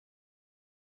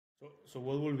So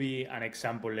what will be an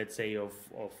example, let's say, of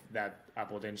that a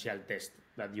potential test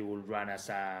that you will run as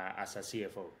a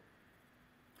CFO?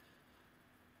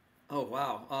 Oh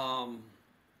wow.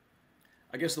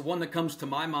 I guess the one that comes to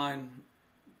my mind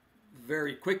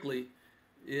very quickly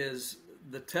is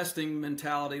the testing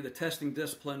mentality, the testing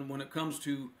discipline when it comes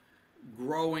to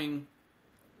growing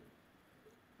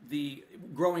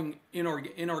growing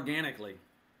inorganically.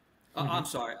 Hmm. I'm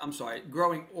sorry,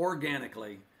 growing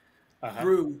organically Uh-huh.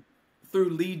 through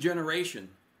lead generation.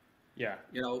 Yeah.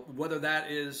 You know, whether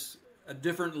that is a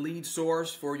different lead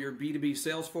source for your B2B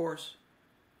sales force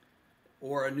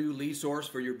or a new lead source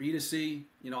for your B2C,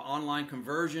 you know, online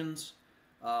conversions.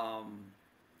 Um,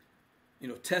 you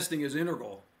know, testing is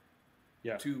integral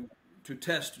Yeah. to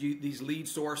test these lead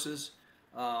sources.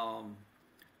 Um,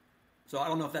 so I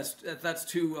don't know if that's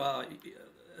too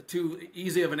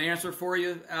easy of an answer for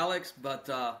you, Alex, but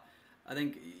I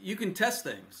think you can test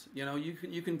things. You know,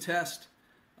 you can test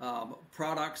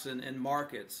products and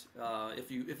markets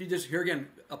if you just here again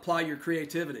apply your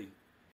creativity.